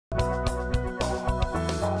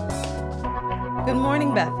Good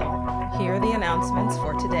morning, Bethel. Here are the announcements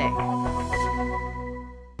for today.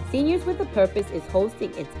 Seniors with a Purpose is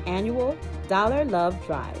hosting its annual Dollar Love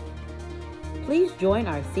Drive. Please join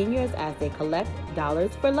our seniors as they collect dollars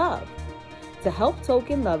for love to help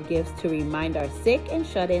token love gifts to remind our sick and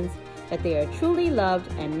shut-ins that they are truly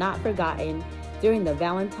loved and not forgotten during the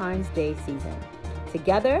Valentine's Day season.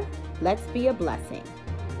 Together, let's be a blessing.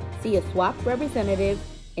 See a SWAP representative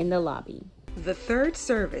in the lobby. The third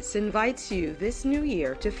service invites you this new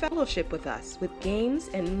year to fellowship with us with games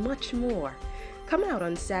and much more. Come out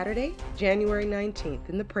on Saturday, January 19th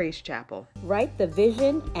in the Praise Chapel. Write the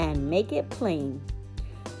vision and make it plain.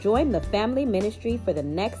 Join the family ministry for the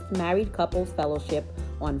next Married Couples Fellowship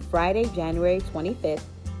on Friday, January 25th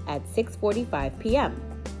at 6:45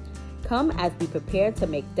 p.m. Come as we prepare to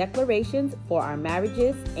make declarations for our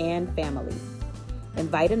marriages and families.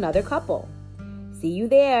 Invite another couple. See you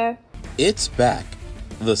there. It's back.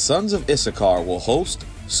 The Sons of Issachar will host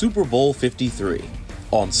Super Bowl 53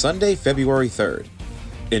 on Sunday, February 3rd.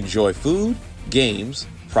 Enjoy food, games,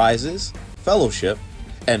 prizes, fellowship,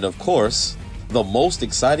 and of course, the most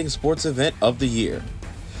exciting sports event of the year.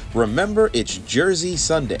 Remember, it's Jersey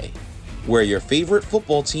Sunday. Wear your favorite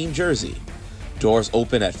football team jersey. Doors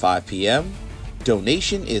open at 5 p.m.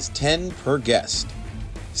 Donation is $10 per guest.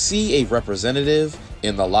 See a representative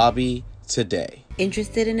in the lobby today.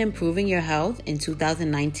 Interested in improving your health in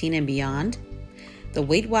 2019 and beyond? The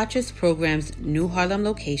Weight Watchers program's New Harlem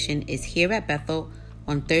location is here at Bethel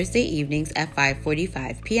on Thursday evenings at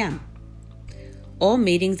 5:45 p.m. All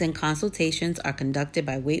meetings and consultations are conducted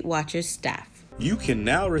by Weight Watchers staff. You can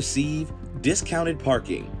now receive discounted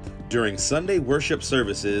parking during Sunday worship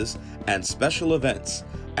services and special events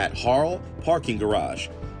at Harl Parking Garage,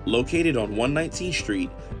 located on 119th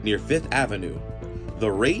Street near 5th Avenue.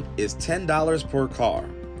 The rate is $10 per car.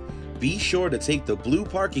 Be sure to take the blue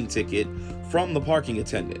parking ticket from the parking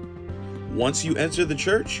attendant. Once you enter the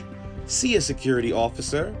church, see a security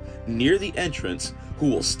officer near the entrance who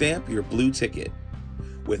will stamp your blue ticket.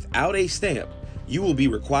 Without a stamp, you will be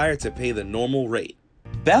required to pay the normal rate.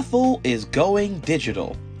 Bethel is going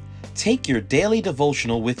digital. Take your daily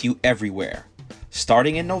devotional with you everywhere.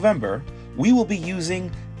 Starting in November, we will be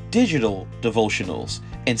using digital devotionals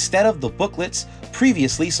instead of the booklets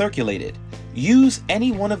previously circulated. Use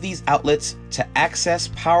any one of these outlets to access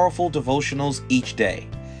powerful devotionals each day.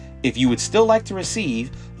 If you would still like to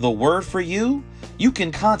receive the Word for You, you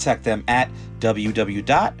can contact them at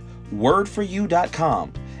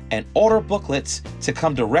www.wordforyou.com and order booklets to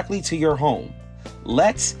come directly to your home.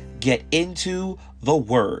 Let's get into the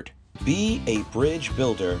Word. Be a bridge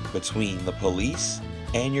builder between the police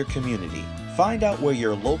and your community. Find out where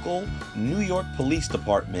your local New York Police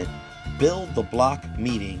Department Build the Block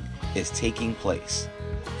meeting is taking place.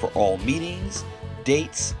 For all meetings,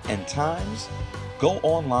 dates, and times, go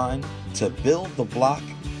online to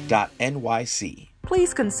buildtheblock.nyc.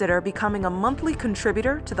 Please consider becoming a monthly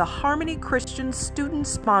contributor to the Harmony Christian Student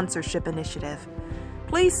Sponsorship Initiative.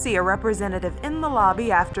 Please see a representative in the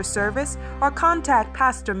lobby after service or contact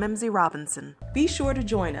Pastor Mimsy Robinson. Be sure to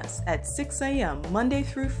join us at 6 a.m. Monday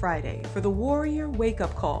through Friday for the Warrior Wake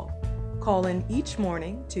Up Call. Call in each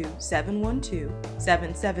morning to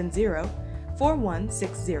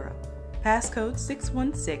 712-770-4160. Passcode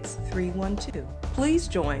 616312. Please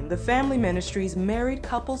join the Family Ministry's Married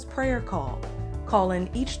Couples Prayer Call. Call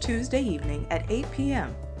in each Tuesday evening at 8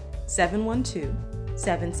 p.m.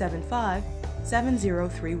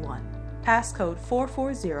 712-775-7031. Passcode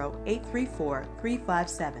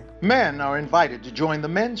 440-834-357. Men are invited to join the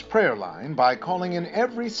men's prayer line by calling in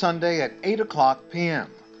every Sunday at 8 o'clock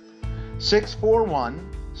p.m.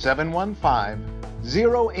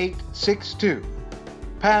 641-715-0862.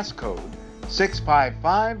 Passcode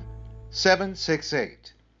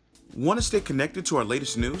 655768. Want to stay connected to our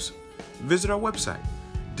latest news? Visit our website,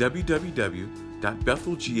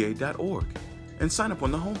 www.bethelga.org, and sign up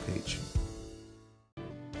on the homepage.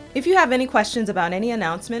 If you have any questions about any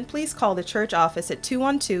announcement, please call the church office at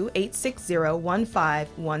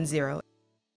 212-860-1510.